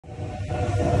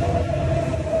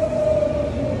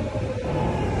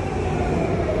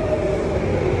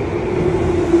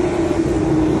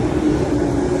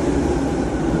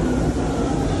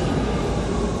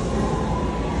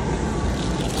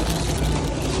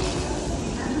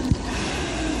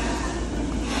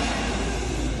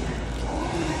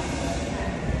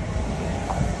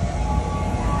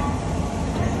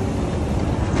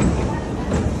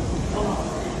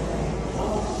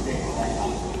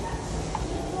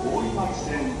What's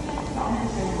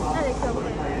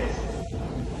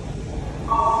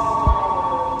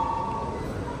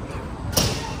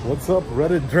up,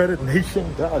 Reddit Dreaded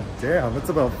Nation? God damn, it's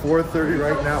about 4:30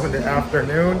 right now in the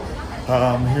afternoon.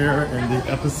 Here in the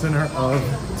epicenter of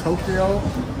Tokyo,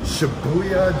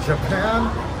 Shibuya,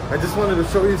 Japan. I just wanted to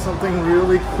show you something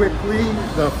really quickly.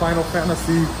 The Final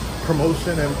Fantasy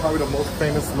promotion and probably the most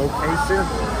famous location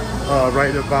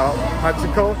right about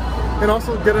Hachiko. And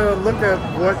also get a look at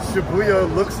what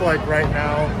Shibuya looks like right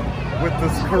now with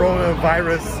this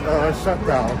coronavirus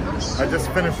shutdown. I just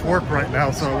finished work right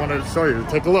now, so I wanted to show you.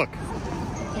 Take a look.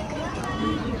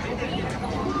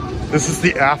 This is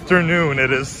the afternoon.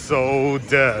 It is so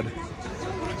dead.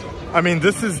 I mean,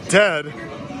 this is dead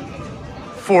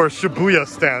for Shibuya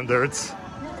standards.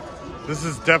 This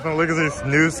is definitely, look at these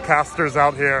newscasters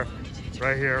out here,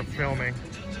 right here, filming.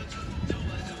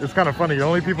 It's kind of funny. The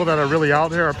only people that are really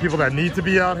out here are people that need to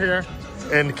be out here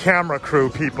and camera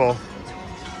crew people.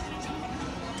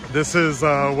 This is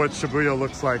what Shibuya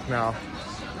looks like now.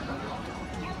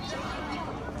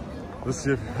 Let's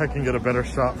see if I can get a better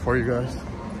shot for you guys.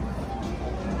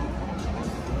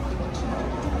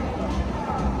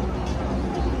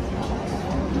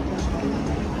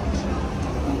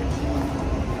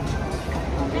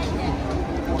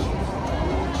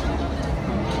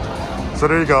 So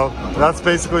there you go. That's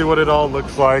basically what it all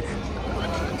looks like.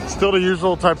 Still the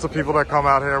usual types of people that come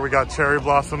out here. We got cherry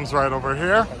blossoms right over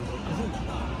here.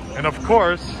 And of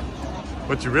course,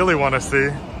 what you really want to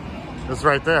see is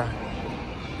right there.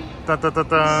 Dun, dun, dun,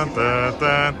 dun, dun,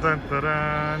 dun, dun, dun,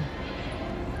 dun.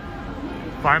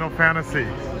 Final Fantasy.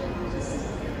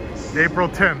 April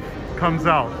 10th comes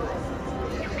out.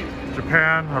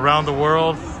 Japan, around the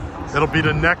world. It'll be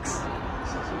the next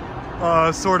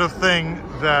sort of thing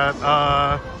that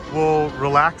will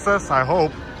relax us, I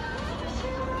hope.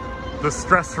 The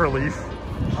stress relief,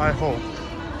 I hope.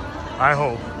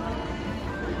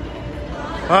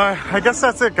 I guess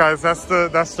that's it, guys. That's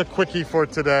the quickie for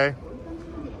today.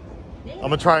 I'm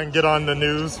gonna try and get on the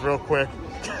news real quick.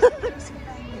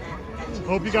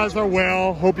 Hope you guys are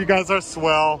well. Hope you guys are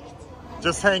swell.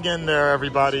 Just hang in there,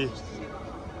 everybody.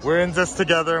 We're in this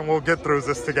together, and we'll get through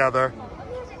this together.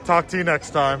 Talk to you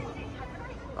next time.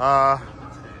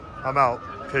 I'm out.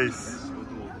 Peace.